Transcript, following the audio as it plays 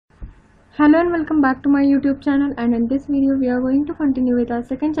Hello and welcome back to my YouTube channel, and in this video we are going to continue with our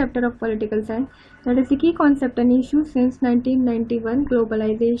second chapter of political science, that is the key concept and issues since 1991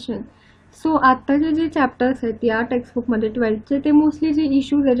 globalization. So आत्ताचे जे chapters आहेत या टेक्स्टबुकमध्ये 12चे ते mostly जे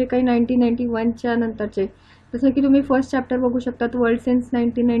issues आहे जे काही 1991च्या नंतरचे, जसं की तुम्ही फर्स्ट चॅप्टर बघू शकतात वर्ल्ड सिन्स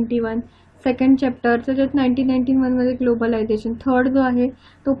 1991, सेकंड चॅप्टरचं ज्यात 1991मध्ये ग्लोबलायझेशन, थर्ड जो आहे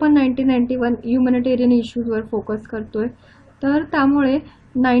तो पण 1991 ह्युमॅनिटेरियन इश्यूजवर फोकस करतोय. तर त्यामुळे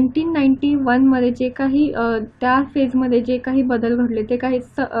 1991मध्ये जे काही त्या फेजमध्ये जे काही बदल घडले ते काही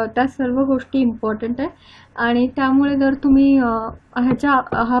त्या सर्व गोष्टी इम्पॉर्टंट आहे. आणि त्यामुळे जर तुम्ही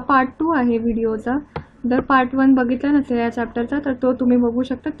हा पार्ट 2 आहे व्हिडिओचा, जर पार्ट 1 बघितला नसेल या चॅप्टरचा तर तो तुम्ही बघू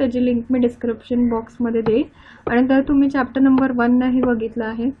शकता, त्याची लिंक मी डिस्क्रिप्शन बॉक्समध्ये देईन. आणि जर तुम्ही चॅप्टर नंबर 1 नाही बघितला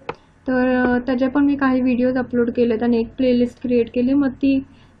आहे तर त्याचे पण मी काही व्हिडिओज अपलोड केलेत आणि एक प्लेलिस्ट क्रिएट केली, मग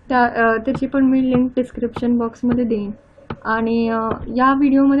त्याची पण मी लिंक डिस्क्रिप्शन बॉक्समध्ये देईन. आणि या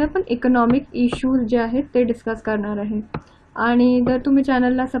व्हिडिओमध्ये आपण इकॉनॉमिक इश्यूज जे आहेत ते डिस्कस करणार आहे. आणि जर तुम्ही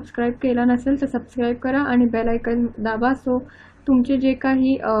चॅनलला सबस्क्राईब केला नसेल तर सबस्क्राईब करा आणि बेल आयकॉन दाबा, सो तुमचे जे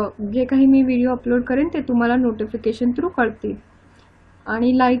काही मी व्हिडिओ अपलोड करेन ते तुम्हाला नोटिफिकेशन थ्रू कळतील.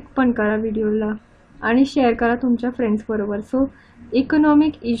 आणि लाईक पण करा व्हिडिओला आणि शेअर करा तुमच्या फ्रेंड्सबरोबर. So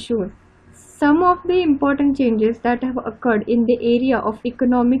economic issues, some of the important changes that have occurred in the area of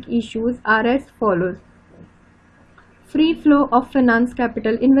economic issues are as follows. Free flow of finance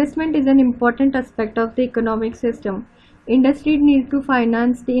capital. Investment is an important aspect of the economic system. Industry need to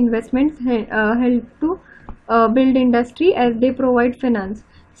finance the investments help to build industry as they provide finance.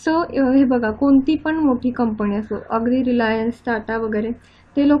 So हे बघा, कोणती पण मोठी company असो, अगदी Reliance, Tata वगैरे,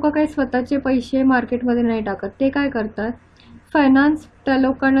 ते लोक काही स्वतःचे पैसे मार्केटमध्ये नाही टाकत. ते काय करतात, फायनान्स त्या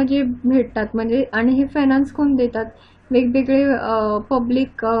लोकांना जे भेटतात, म्हणजे आणि हे फायनान्स कोण देतात, वेगवेगळे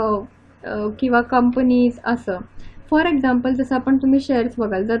पब्लिक किंवा कंपनीज असं. फॉर एक्झाम्पल जसं तुम्ही शेअर्स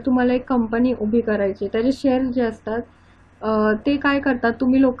बघाल, जर तुम्हाला एक कंपनी उभी करायची, त्याचे शेअर्स जे असतात ते काय करतात,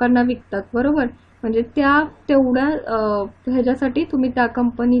 तुम्ही लोकांना विकतात, बरोबर. म्हणजे तेवढ्या ह्याच्यासाठी तुम्ही त्या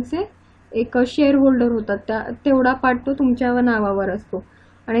कंपनीचे एक शेअर होल्डर होतात, तेवढा पार्ट तो तुमच्या नावावर असतो.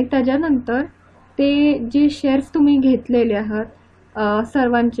 आणि त्याच्यानंतर ते जे शेअर्स तुम्ही घेतलेले आहात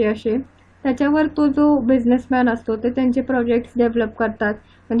सर्वांचे असे, त्याच्यावर तो जो बिझनेसमॅन असतो ते त्यांचे प्रोजेक्ट्स डेव्हलप करतात,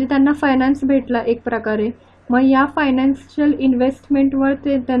 म्हणजे त्यांना फायनान्स भेटला एक प्रकारे. मग या फायनान्शियल इन्व्हेस्टमेंटवर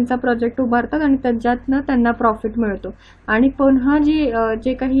ते त्यांचा प्रोजेक्ट उभारतात आणि त्याच्यातनं त्यांना प्रॉफिट मिळतो. आणि पुन्हा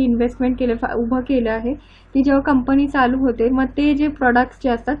जे काही इन्व्हेस्टमेंट उभं केलं आहे ती जेव्हा कंपनी चालू होते, मग ते जे प्रोडक्ट्स जे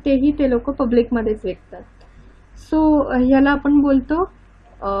असतात तेही ते लोक पब्लिकमध्येच विकतात. सो ह्याला आपण बोलतो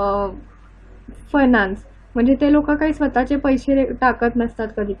फायनान्स. म्हणजे ते लोक काही स्वतःचे पैसे टाकत नसतात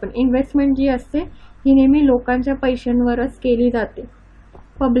कधी पण. इन्व्हेस्टमेंट जी असते ही नेहमी लोकांच्या पैशांवरच केली जाते,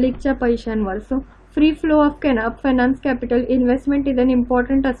 पब्लिकच्या पैशांवर. So free flow of finance capital. Investment is an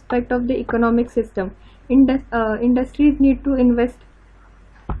important aspect of the economic system. Industries need to invest.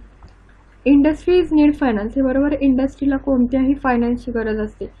 Industries need finance. हे बरोबर, इंडस्ट्रीला कोणत्याही फायनान्सची गरज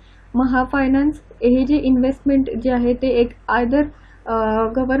असते. मग हा फायनान्स, हे जे इन्व्हेस्टमेंट जे आहे ते एक आयदर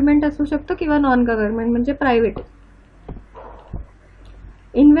गव्हर्नमेंट असू शकतो किंवा नॉन गव्हर्नमेंट, म्हणजे private.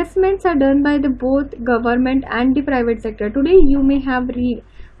 Investments are done by both government and the private sector. Today you may have read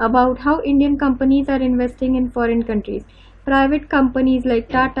about how Indian companies are investing in foreign countries. Private companies like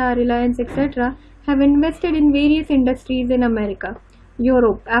Tata, Reliance, etc. have invested in various industries in America,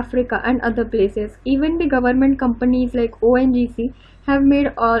 Europe, Africa and other places. Even the government companies like ONGC have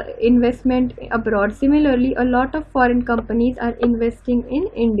made investment abroad. Similarly, a lot of foreign companies are investing in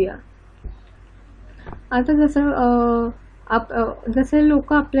India. आता जसे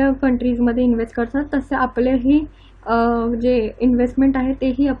लोक आपल्या कंट्रीजमध्ये invest करतात तसे आपलेही जे investment आहे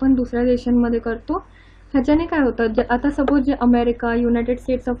तेही आपण दुसऱ्या देशांमध्ये करतो. ह्याच्याने काय होतं, आता सपोज जे America, United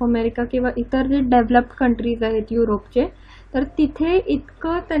states of America किंवा इतर जे डेव्हलप्ड कंट्रीज आहेत युरोपचे, तर तिथे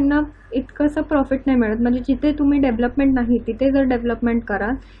त्यांना इतकंसं प्रॉफिट नाही मिळत. म्हणजे जिथे तुम्ही डेव्हलपमेंट नाही तिथे जर डेव्हलपमेंट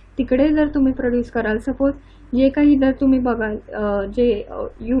कराल, तिकडे जर तुम्ही प्रोड्यूस कराल, सपोज जे काही जर तुम्ही बघाल जे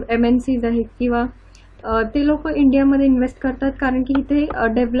MNCs आहेत किंवा ते लोक इंडियामध्ये इन्व्हेस्ट करतात कारण की इथे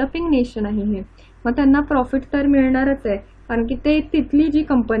डेव्हलपिंग नेशन आहे हे, मग त्यांना प्रॉफिट तर मिळणारच आहे कारण की ते तिथली जी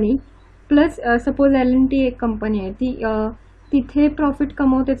कंपनी प्लस सपोज L&T एक कंपनी आहे ती तिथे प्रॉफिट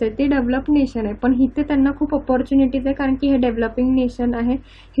कमवतेच आहे, ते डेव्हलप नेशन आहे. पण इथे त्यांना खूप अपॉर्च्युनिटीज आहे कारण की हे डेव्हलपिंग नेशन आहे,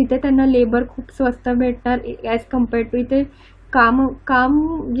 इथे त्यांना लेबर खूप स्वस्त भेटणार ॲज कम्पेअर्ड टू इथे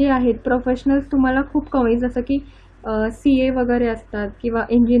काम जे आहेत प्रोफेशनल्स तुम्हाला खूप कमी, जसं की CA वगैरे असतात किंवा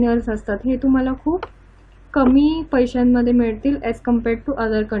इंजिनियर्स असतात, हे तुम्हाला खूप कमी पैशांमध्ये मिळतील as compared to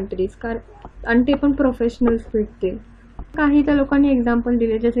other countries, आणि ते पण प्रोफेशनल्स भेटतील. काही त्या लोकांनी एक्झाम्पल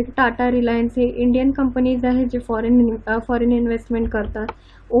दिले, जसे की टाटा, रिलायन्स हे इंडियन कंपनीज आहेत जे फॉरेन इन्व्हेस्टमेंट करतात.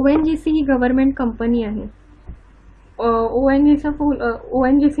 ONGC ही गव्हर्नमेंट कंपनी आहे.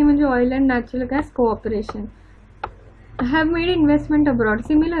 ONGC म्हणजे oil and natural gas cooperation. Have made investment abroad.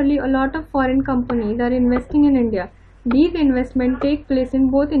 Similarly, a lot of foreign companies are investing in India. These investments take place in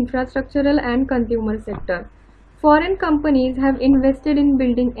both infrastructural and consumer sector. Foreign companies have invested in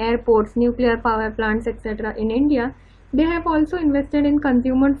building airports, nuclear power plants, etc. in India. They have also invested in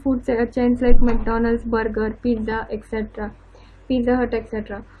consumer food chains like McDonald's, Burger, Pizza, etc. Pizza Hut,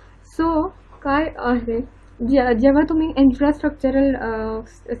 etc. So, काय आहे जेव्हा तुम्ही infrastructural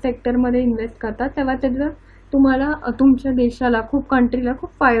सेक्टरमध्ये invest करता तेव्हा त्याचं तुम्हाला तुमच्या देशाला खूप कंट्रीला खूप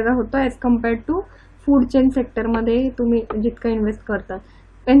फायदा होतो as compared to food chain सेक्टरमध्ये तुम्ही जितकं इन्व्हेस्ट करतात.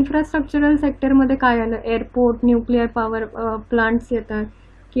 इन्फ्रास्ट्रक्चरल सेक्टरमध्ये काय आलं, एअरपोर्ट, न्यूक्लिअर पॉवर प्लांट्स येतात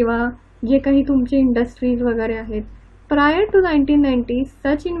किंवा जे काही तुमचे इंडस्ट्रीज वगैरे आहेत. प्रायर टू 1990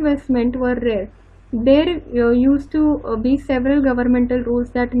 सच इन्व्हेस्टमेंट वर rare. There use to be several governmental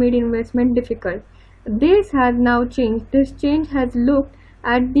rules that made investment difficult. This has now changed. This change has looked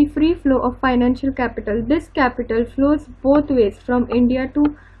at the free flow of financial capital. This capital flows both ways, from India to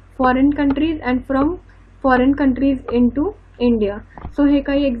foreign countries and from foreign countries into India. So हे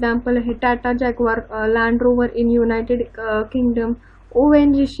काही example आहे. Tata Jaguar land rover in United kingdom,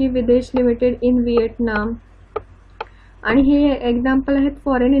 ONGC विदेश limited in Vietnam. आणि हे example आहेत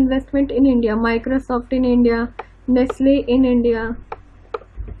foreign investment in India. Microsoft in India, Nestle in India.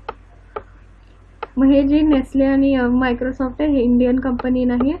 मग हे जे नेस्ले आणि मायक्रोसॉफ्ट आहे हे इंडियन कंपनी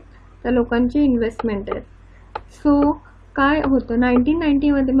नाही, त्या लोकांची इन्व्हेस्टमेंट आहेत. सो काय होतं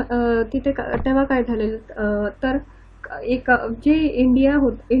 1990मध्ये तिथे तेव्हा काय झालेलं तर एक जे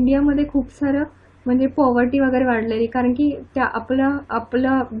इंडियामध्ये खूप सारं म्हणजे पॉवर्टी वगैरे वाढलेली, कारण की त्या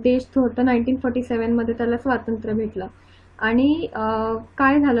आपला देश जो होता 1947मध्ये त्याला स्वातंत्र्य भेटलं. आणि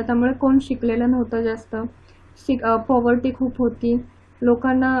काय झालं त्यामुळे कोण शिकलेलं नव्हतं जास्त, पॉवर्टी खूप होती.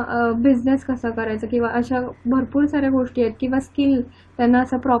 लोकांना बिझनेस कसा करायचा किंवा अशा भरपूर साऱ्या गोष्टी आहेत किंवा स्किल त्यांना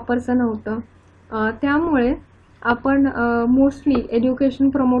असं प्रॉपरचं नव्हतं. त्यामुळे आपण मोस्टली एज्युकेशन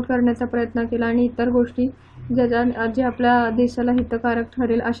प्रमोट करण्याचा प्रयत्न केला आणि इतर गोष्टी जे आपल्या देशाला हितकारक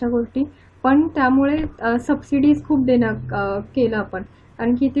ठरेल अशा गोष्टी. पण त्यामुळे सबसिडीज खूप देणं केलं आपण,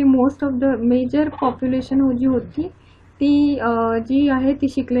 कारण की ती most of the major population जी होती ती जी आहे ती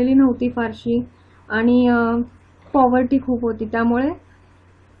शिकलेली नव्हती फारशी आणि पॉवर्टी खूप होती. त्यामुळे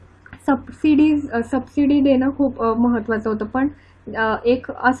सबसिडी देणं खूप महत्त्वाचं होतं. पण एक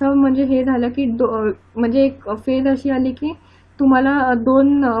असं म्हणजे हे झालं की म्हणजे एक फेज अशी आली की तुम्हाला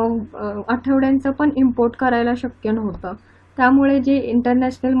 2 आठवड्यांचं पण इम्पोर्ट करायला शक्य नव्हतं. त्यामुळे जे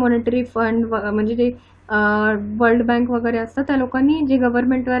इंटरनॅशनल मॉनिटरी फंड म्हणजे जे वर्ल्ड बँक वगैरे असतं त्या लोकांनी जे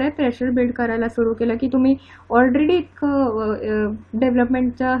गव्हर्नमेंटवर आहे प्रेशर बिल्ड करायला सुरू केलं की तुम्ही ऑलरेडी इतकं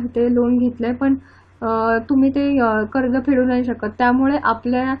डेव्हलपमेंटच्या ते लोन घेतलं आहे पण तुम्ही ते कर्ज फेडू नाही शकत. त्यामुळे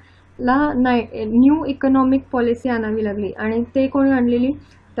आपल्याला न्यू इकॉनॉमिक पॉलिसी आणावी लागली. आणि ते कोणी आणलेली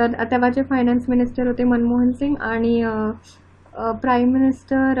तर तेव्हाचे फायनान्स मिनिस्टर होते मनमोहन सिंग आणि prime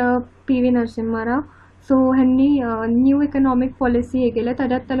minister PV Narasimha Rao. So ह्यांनी न्यू इकॉनॉमिक पॉलिसी हे केलं.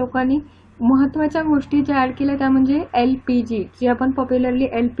 त्याच्यात त्या लोकांनी महत्त्वाच्या गोष्टी ज्या ॲड केल्या त्या म्हणजे LPG, जी आपण पॉप्युलरली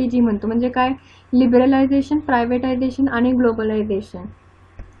LPG म्हणतो. म्हणजे काय, लिबरलायझेशन, प्रायव्हेटायझेशन आणि ग्लोबलायझेशन.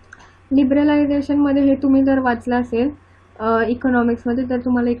 लिबरलायझेशनमध्ये हे तुम्ही जर वाचलं असेल इकॉनॉमिक्समध्ये तर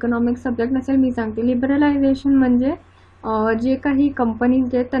तुम्हाला इकॉनॉमिक्स सब्जेक्ट नसेल मी सांगते. लिबरलायझेशन म्हणजे जे काही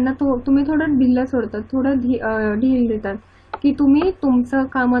कंपनीज आहेत त्यांना तुम्ही थोडं ढिल्लं सोडतात, थोडं ढील देतात की तुम्ही तुमचं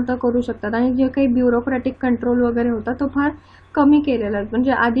काम आता करू शकतात. आणि जे काही ब्युरोक्रॅटिक कंट्रोल वगैरे होता तो फार कमी केलेला.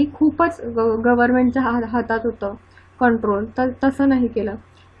 म्हणजे आधी खूपच गव्हर्नमेंटच्या हातात होतं कंट्रोल, तर तसं नाही केलं.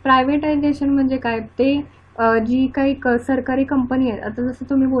 प्रायव्हेटायझेशन म्हणजे काय, ते जी काही सरकारी कंपनी आहे, आता जसं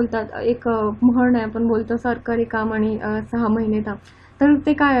तुम्ही बोलतात एक म्हण आहे आपण बोलतो सरकारी काम आणि 6 महिने थांब. तर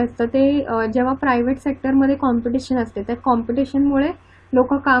ते काय असतं, ते जेव्हा प्रायव्हेट सेक्टरमध्ये कॉम्पिटिशन असते त्या कॉम्पिटिशनमुळे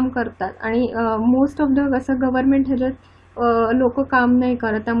लोक काम करतात आणि मोस्ट ऑफ द असं गव्हर्नमेंट ह्याच्यात लोक काम नाही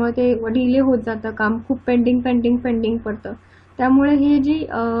करत. त्यामुळे ते डिले होत जातं, काम खूप पेंडिंग पडतं. त्यामुळे ही जी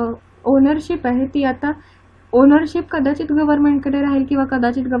ओनरशिप आहे ती आता ओनरशिप कदाचित गव्हर्नमेंटकडे राहील किंवा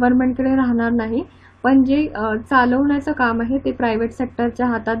कदाचित गव्हर्नमेंटकडे राहणार नाही, पण जे चालवण्याचं काम आहे ते प्रायव्हेट सेक्टरच्या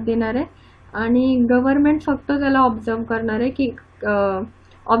हातात देणार आहे आणि गव्हर्नमेंट फक्त त्याला ऑब्झर्व करणार आहे की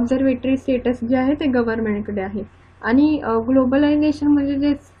ऑब्झर्वेटरी स्टेटस जे आहे ते गव्हर्नमेंटकडे आहे. आणि ग्लोबलायझेशन म्हणजे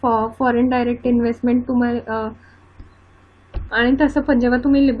जे फॉरेन डायरेक्ट इन्व्हेस्टमेंट तुम्हाला आणि तसं पण जेव्हा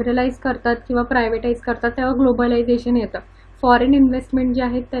तुम्ही लिबरलाइज करतात किंवा प्रायव्हेटाईज करतात तेव्हा ग्लोबलायझेशन येतं. फॉरेन इन्व्हेस्टमेंट जे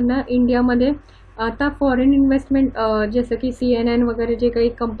आहेत त्यांना इंडियामध्ये आता फॉरेन इन्व्हेस्टमेंट जसं की CNN वगैरे जे काही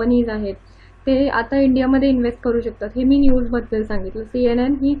कंपनीज आहेत ते आता इंडियामध्ये इन्व्हेस्ट करू शकतात. हे मी न्यूजबद्दल सांगितलं.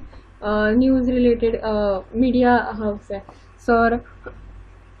 CNN ही न्यूज रिलेटेड मीडिया हाऊस आहे. सर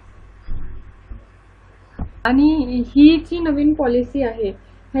आणि ही जी नवीन पॉलिसी आहे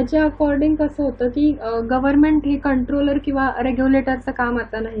ह्याच्या अकॉर्डिंग कसं होतं की गव्हर्नमेंट हे कंट्रोलर किंवा रेग्युलेटरचं काम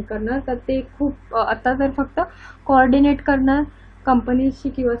आता नाही करणार, तर ते खूप आता तर फक्त कोऑर्डिनेट करणार कंपनीशी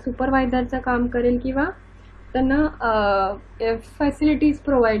किंवा सुपरवायझरचं काम करेल किंवा त्यांना फॅसिलिटीज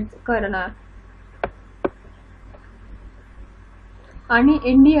प्रोव्हाइड करणार. आणि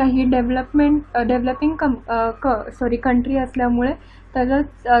इंडिया ही डेव्हलपिंग कंट्री असल्यामुळे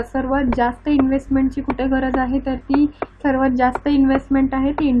त्याला सर्वात जास्त इन्व्हेस्टमेंटची कुठे गरज आहे, तर ती सर्वात जास्त इन्व्हेस्टमेंट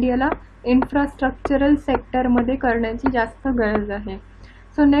आहे ती इंडियाला इन्फ्रास्ट्रक्चरल सेक्टरमध्ये करण्याची जास्त गरज आहे.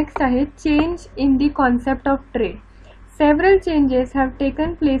 सो नेक्स्ट आहे change in the concept of trade. Several changes have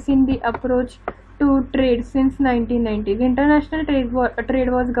taken place in the approach to trade since 1990s. International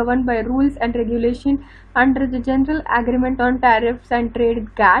trade was governed by rules and regulation under the General Agreement on Tariffs and Trade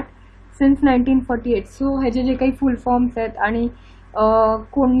 (GATT) since 1948. So ह्याचे जे काही फुल forms आहेत आणि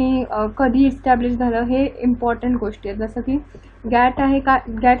कोणी कधी establish झालं हे important गोष्टी आहेत. जसं की गॅट आहे का,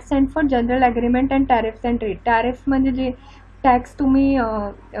 get stand for general agreement and tariffs and trade. Tariffs म्हणजे जे टॅक्स तुम्ही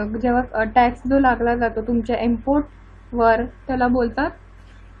जेव्हा टॅक्स जो लागला जातो तुमच्या इम्पोर्टवर त्याला बोलतात,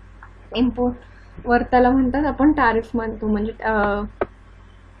 इम्पोर्टवर त्याला म्हणतात आपण टॅरिफ म्हणतो. म्हणजे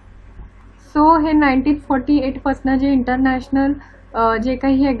सो हे 1948 पासून जे इंटरनॅशनल जे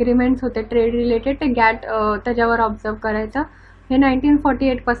काही ॲग्रीमेंट्स होते ट्रेड रिलेटेड ते गॅट त्याच्यावर ऑब्झर्व करायचं. हे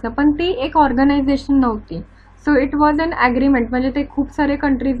 1948 पासून, पण ती एक ऑर्गनायझेशन नव्हती. So it was an agreement, म्हणजे ते खूप सारे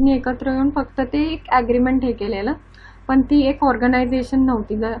कंट्रीजनी एकत्र येऊन फक्त ते एक ॲग्रीमेंट हे केलेलं, पण ती एक ऑर्गनायझेशन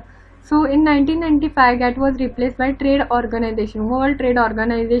नव्हती. So in 1995 get was replace by trade organisation, world trade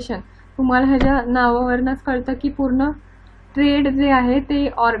organisation. तुम्हाला ह्याच्या नावावरूनच कळतं की पूर्ण ट्रेड जे आहे ते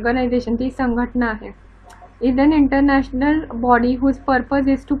ऑर्गनायझेशन, ती संघटना आहे. Is an international body whose purpose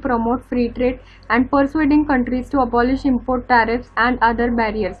is to promote free trade and परस्वेडिंग countries to abolish import tariffs and other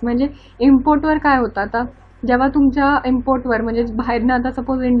barriers. म्हणजे इम्पोर्टवर काय होतं, आता जेव्हा तुमच्या इम्पोर्टवर म्हणजे बाहेरनं, आता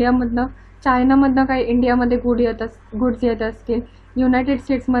सपोज इंडियामधनं चायनामधनं काही इंडियामध्ये गुड्स येत असतील, युनायटेड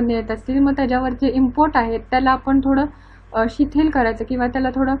स्टेट्समधनं येत असतील, मग त्याच्यावर जे इम्पोर्ट आहेत त्याला आपण थोडं शिथिल करायचं किंवा त्याला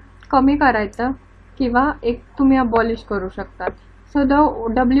थोडं कमी करायचं किंवा एक तुम्ही अबॉलिश करू शकता. So the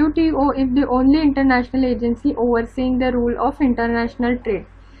WTO is the only international agency overseeing the rule of international trade.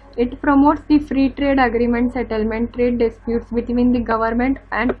 It promotes the free trade agreement settlement, trade disputes between the government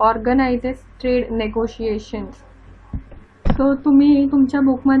and organizes trade negotiations. So तुम्ही तुमच्या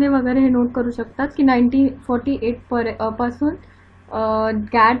बुकमध्ये वगैरे हे note करू शकतात की 1948 पासून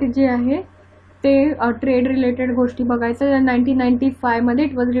get जे आहे ते ट्रेड रिलेटेड गोष्टी बघायचं. 1995 मध्ये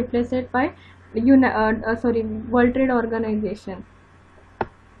it was रिप्लेसेड bye world trade organisation.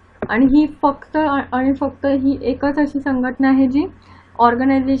 आणि ही फक्त ही एकच अशी संघटना आहे जी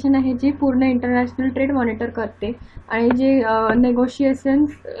ऑर्गनायझेशन आहे जी पूर्ण इंटरनॅशनल ट्रेड मॉनिटर करते. आणि जे नेगोशिएशन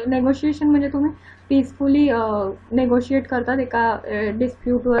म्हणजे तुम्ही पीसफुली नेगोशिएट करतात एका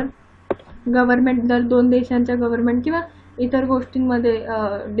डिस्प्यूटवर. गव्हर्नमेंट जर दोन देशांच्या गव्हर्नमेंट किंवा इतर गोष्टींमध्ये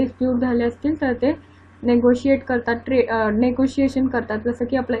डिस्प्यूट झाले असतील तर ते नेगोशिएट करतात, नेगोशिएशन करतात. जसं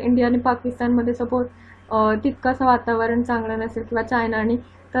की आपल्या इंडिया आणि पाकिस्तानमध्ये सपोज तितकंसं वातावरण चांगलं नसेल किंवा चायना, आणि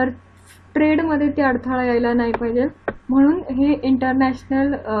तर ट्रेडमध्ये ते अडथळा यायला नाही पाहिजे म्हणून हे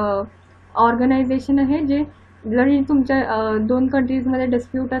इंटरनॅशनल ऑर्गनायझेशन आहे जे जरी तुमच्या दोन कंट्रीजमध्ये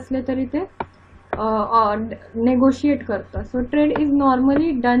डिस्प्यूट असले तरी ते नेगोशिएट करतं. So trade is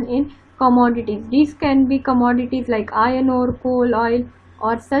normally done in commodities. These can be commodities like iron ore, coal, oil,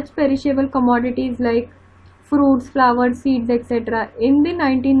 or such perishable commodities like fruits, flowers, seeds, etc. In the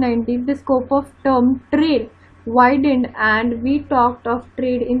 1990s, the scope of term trade widened and we talked of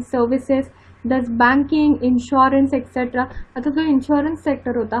trade in services, thus banking, insurance, etc. आता जो insurance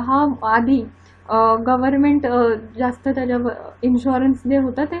sector होता हा आधी government जास्त त्याच्यावर insurance जे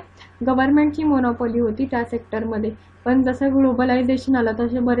होतं ते गव्हर्नमेंटची मोनोपॉली होती त्या सेक्टरमध्ये. पण जसं ग्लोबलायझेशन आलं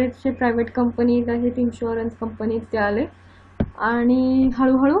तसे बरेचसे प्रायव्हेट कंपनीज आहेत, इन्शुरन्स कंपनीज ते आले आणि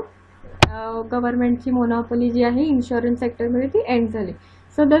हळूहळू गव्हर्नमेंटची मोनोपॉली जी आहे इन्शुरन्स सेक्टरमध्ये ती एंड झाली.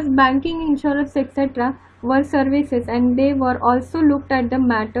 सो दस बँकिंग, इन्शुरन्स एक्सेट्रा वर services and they were also looked at the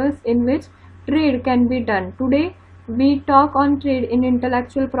matters in which trade can be done. Today we talk on trade in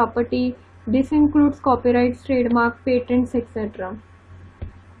intellectual property. This includes copyrights, trademark, patents etcetera.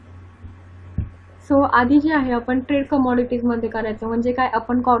 So आधी जे आहे आपण trade कमॉडिटीजमध्ये करायचं म्हणजे काय,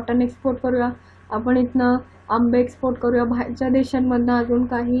 आपण cotton export करूया, आपण इथनं आंबे एक्सपोर्ट करूया बाहेरच्या देशांमधनं, अजून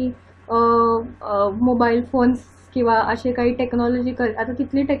काही मोबाईल फोन्स किंवा असे काही टेक्नॉलॉजी आता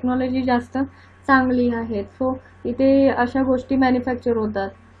तिथली टेक्नॉलॉजी जास्त चांगली आहे. सो इथे अशा गोष्टी मॅन्युफॅक्चर होतात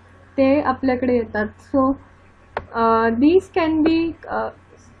ते आपल्याकडे येतात. सो दीज कॅन बी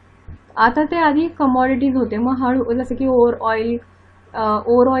आता ते आधी कमॉडिटीज होते, मग हळू जसं की ओर, ऑइल,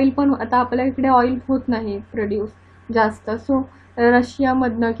 ओर ऑइल पण आता आपल्या इकडे ऑइल होत नाही प्रोड्यूस जास्त. सो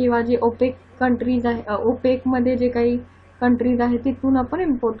रशियामधनं किंवा जे ओपेक कंट्रीज आहे, ओपेकमध्ये जे काही कंट्रीज आहेत तिथून आपण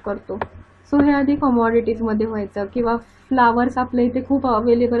इम्पोर्ट करतो. सो हे आधी कमॉडिटीजमध्ये व्हायचं. किंवा फ्लावर्स आपल्या इथे खूप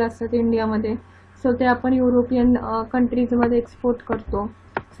अवेलेबल असतात इंडियामध्ये, सो ते आपण युरोपियन कंट्रीजमध्ये एक्सपोर्ट करतो.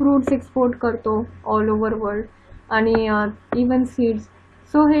 फ्रूट्स एक्सपोर्ट करतो ऑल ओव्हर वर्ल्ड, आणि इवन सीड्स.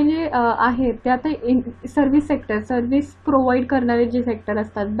 सो हे जे आहेत ते आता सर्व्हिस सेक्टर, सर्व्हिस प्रोव्हाइड करणारे जे सेक्टर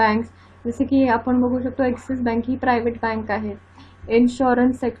असतात, बँक्स, जसे की आपण बघू शकतो ॲक्सिस बँक ही प्रायव्हेट बँक आहे.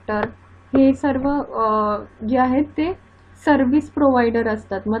 इन्शुरन्स सेक्टर, हे सर्व जे आहेत ते सर्व्हिस प्रोव्हायडर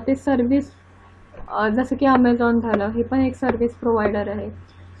असतात. मग ते सर्व्हिस जसं की अमेझॉन झालं, हे पण एक सर्व्हिस प्रोव्हायडर आहे.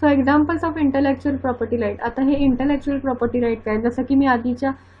 So examples of intellectual property right. आता हे इंटलेक्च्युअल प्रॉपर्टी राईट काय, जसं की मी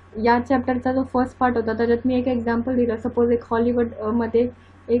आधीच्या या चॅप्टरचा जो फर्स्ट पार्ट होता त्याच्यात मी एक एक्झाम्पल दिलं. सपोज एक हॉलिवूडमध्ये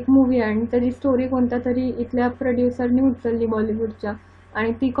एक मूवी आहे आणि त्याची स्टोरी कोणत्या तरी इथल्या प्रोड्युसरने उचलली बॉलिवूडच्या,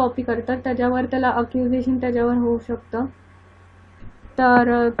 आणि ती कॉपी करतात, त्याच्यावर त्याला अक्युजेशन त्याच्यावर होऊ शकतं. तर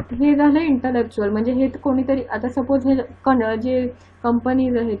हे झालं इंटलेक्च्युअल. म्हणजे हे कोणीतरी, आता सपोज हे जे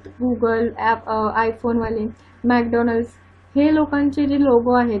कंपनीज आहेत, गुगल, ॲप, आयफोनवाले, मॅकडॉनल्ड्स, हे लोकांचे जे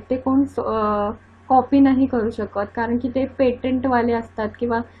लोगो आहेत ते कोण कॉपी नाही करू शकत, कारण की ते पेटंटवाले असतात.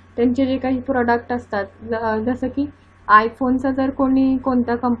 किंवा त्यांचे जे काही प्रोडक्ट असतात, जसं की आयफोनचा जर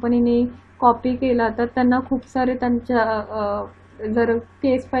कोणत्या कंपनीने कॉपी केला तर त्यांना खूप सारे, त्यांच्या जर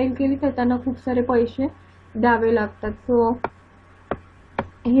केस फाईल केली तर त्यांना खूप सारे पैसे द्यावे लागतात. सो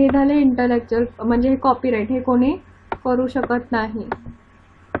हे झाले इंटलेक्च्युअल, म्हणजे हे कॉपीराईट, हे कोणी करू शकत नाही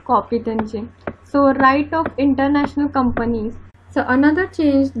कॉपी त्यांची. So right of international companies. So another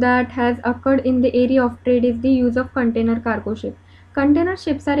change that has occurred in the area of trade is the use of container cargo ship. Container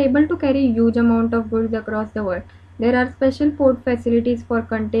ships are able to carry huge amount of goods across the world. There are special port facilities for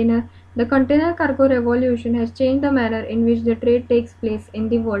container. The container cargo revolution has changed the manner in which the trade takes place in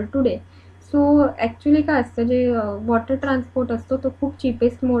the world today. So actually काय असतं, जे water transport असतो तो खूप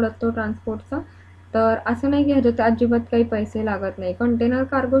cheapest मोड असतो ट्रान्सपोर्टचा. तर असं नाही की ह्याच्यात अजिबात काही पैसे लागत नाही. कंटेनर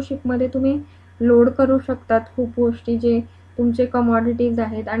कार्गो शिपमध्ये तुम्ही लोड करू शकतात खूप गोष्टी, जे तुमचे कमॉडिटीज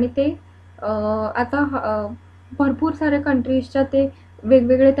आहेत, आणि ते आता भरपूर साऱ्या कंट्रीजच्या ते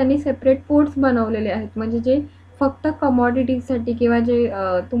वेगवेगळे त्यांनी सेपरेट पोर्ट्स बनवलेले आहेत, म्हणजे जे फक्त कमॉडिटीजसाठी किंवा जे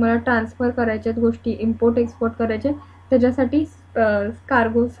तुम्हाला ट्रान्सफर करायच्यात गोष्टी, इम्पोर्ट एक्सपोर्ट करायचे, त्याच्यासाठी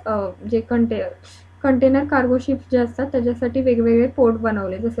कार्गोज, जे कंटेनर कार्गो शिप्स जे असतात त्याच्यासाठी वेगवेगळे पोर्ट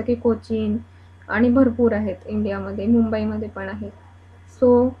बनवले, जसं की कोचीन, आणि भरपूर आहेत इंडियामध्ये, मुंबईमध्ये पण आहेत.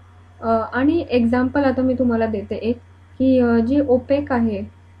 सो आणि एक्झाम्पल आता मी तुम्हाला देते एक, की जे ओपेक आहे,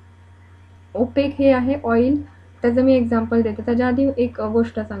 ओपेक हे आहे ऑइल, त्याचं मी एक्झाम्पल देते. त्याच्या आधी एक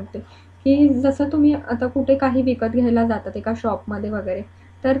गोष्ट सांगते, की जसं तुम्ही आता कुठे काही विकत घ्यायला जातात एका शॉपमध्ये वगैरे,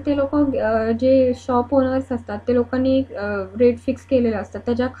 तर ते लोक, जे शॉप ओनर्स असतात ते लोकांनी रेट फिक्स केलेले असतात,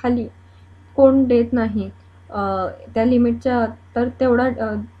 त्याच्या खाली कोण देत नाही त्या लिमिटच्या, तर तेवढा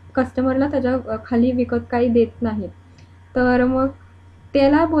कस्टमरला त्याच्या खाली विकत काही देत नाहीत. तर मग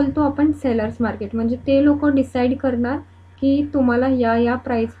त्याला बोलतो आपण सेलर्स मार्केट. म्हणजे ते लोक डिसाईड करणार की तुम्हाला या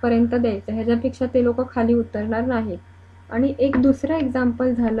प्राईसपर्यंत द्यायचं, ह्याच्यापेक्षा ते लोक खाली उतरणार नाहीत. आणि एक दुसरं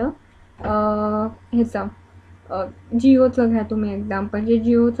एक्झाम्पल झालं ह्याचं, जिओचं घ्या तुम्ही एक्झाम्पल. जे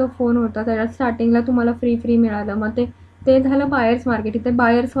जिओचं फोन होता त्याच्यात स्टार्टिंगला तुम्हाला फ्री मिळालं, मग ते झालं बायर्स मार्केट. इथे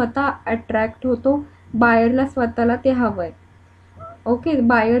बायर स्वतः अट्रॅक्ट होतो, बायरला स्वतःला ते हवं आहे. ओके,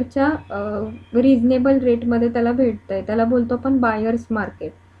 बायरच्या रिजनेबल रेटमध्ये त्याला भेटतंय, त्याला बोलतो आपण बायर्स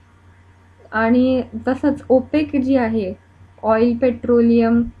मार्केट. आणि तसंच ओपेक जी आहे, ऑइल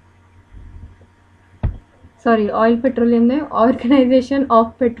पेट्रोलियम नाही, organisation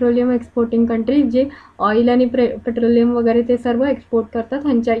of petroleum exporting countries, जे ऑइल आणि पेट्रोलियम वगैरे ते सर्व एक्सपोर्ट करतात,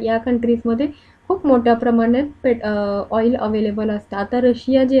 ह्यांच्या या कंट्रीजमध्ये खूप मोठ्या प्रमाणात ऑइल अवेलेबल असतं. आता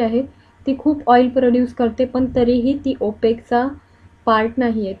रशिया जी आहे ती खूप ऑइल प्रोड्यूस करते, पण तरीही ती ओपेकचा पार्ट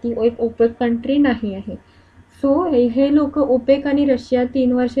नाही आहे, ती एक ओपेक कंट्री नाही आहे. सो हे लोक ओपेक आणि रशिया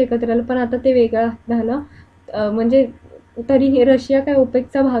 3 वर्ष एकत्र आलं, पण आता ते वेगळं झालं. म्हणजे तरी रशिया काय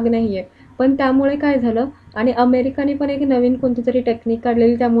ओपेकचा भाग नाही आहे, पण त्यामुळे काय झालं, आणि अमेरिकाने पण एक नवीन कोणती तरी टेक्निक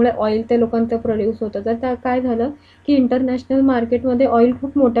काढलेली, त्यामुळे ऑइल ते लोकांचं प्रोड्यूस होतं. तर त्या काय झालं की इंटरनॅशनल मार्केटमध्ये ऑइल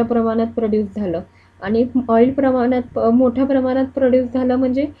खूप मोठ्या प्रमाणात प्रोड्यूस झालं. आणि ऑइल मोठ्या प्रमाणात प्रोड्यूस झालं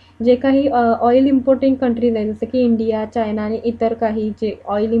म्हणजे जे काही ऑइल इम्पोर्टिंग कंट्रीज आहेत, जसं की इंडिया, चायना आणि इतर काही जे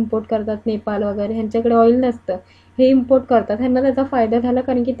ऑइल इम्पोर्ट करतात, नेपाळ वगैरे, ह्यांच्याकडे ऑइल नसतं, हे इम्पोर्ट करतात, ह्यांना त्याचा फायदा झाला,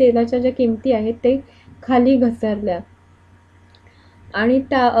 कारण की तेलाच्या ज्या किमती आहेत ते खाली घसरल्या.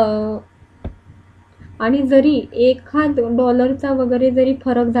 आणि जरी $1 वगैरे जरी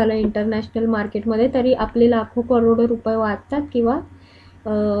फरक झाला इंटरनॅशनल मार्केटमध्ये, तरी आपले लाखो करोडो रुपये वाचतात, किंवा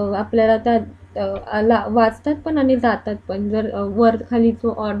आपल्याला त्या वाचतात पण आणि जातात पण, जर वर खाली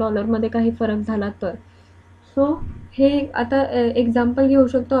जो डॉलरमध्ये काही फरक झाला तर. सो हे आता एक्झाम्पल घेऊ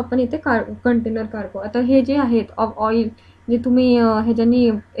शकतो आपण इथे कंटेनर कार्गो. आता हे जे आहेत ऑइल जे तुम्ही ह्याच्यानी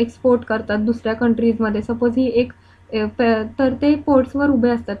एक्सपोर्ट करतात दुसऱ्या कंट्रीजमध्ये, सपोज ही एक तर ते पोर्ट्सवर उभे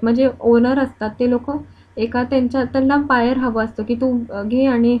असतात, म्हणजे ओनर असतात ते लोक. त्यांना बायर हवं असतं की तू घे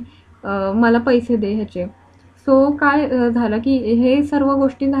आणि मला पैसे दे ह्याचे. सो काय झालं की हे सर्व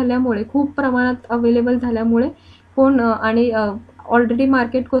गोष्टी झाल्यामुळे, खूप प्रमाणात अवेलेबल झाल्यामुळे आणि ऑलरेडी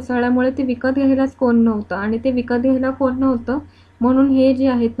मार्केट कोसळल्यामुळे ते विकत घ्यायलाच कोण नव्हतं, आणि ते विकत घ्यायला कोण नव्हतं म्हणून हे जे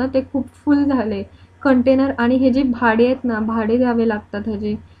आहेत ना ते खूप फुल झाले कंटेनर. आणि हे जे भाडे आहेत ना, भाडे द्यावे लागतात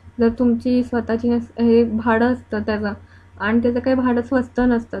ह्याचे. जर तुमची स्वतःची हे भाडं असतं त्याचं, आणि त्याचं काही भाडं स्वस्त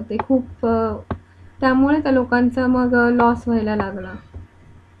नसतं, ते खूप त्यामुळे त्या लोकांचा मग लॉस व्हायला लागला.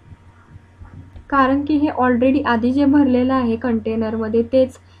 कारण की हे ऑलरेडी आधी जे भरलेलं आहे कंटेनरमध्ये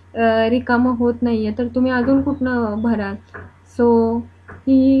तेच रिकामं होत नाहीये, तर तुम्ही अजून कुठनं भराल. सो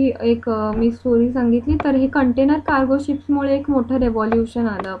ही एक मी स्टोरी सांगितली. तर हे कंटेनर कार्गो शिप्समुळे एक मोठं रेव्हॉल्युशन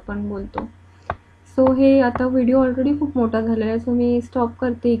आलं आपण बोलतो. सो हे आता व्हिडिओ ऑलरेडी खूप मोठा झालेला आहे, सो मी स्टॉप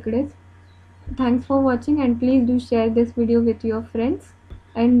करते इकडेच. Thanks for watching and please do share this video with your friends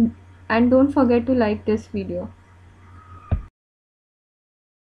and don't forget to like this video.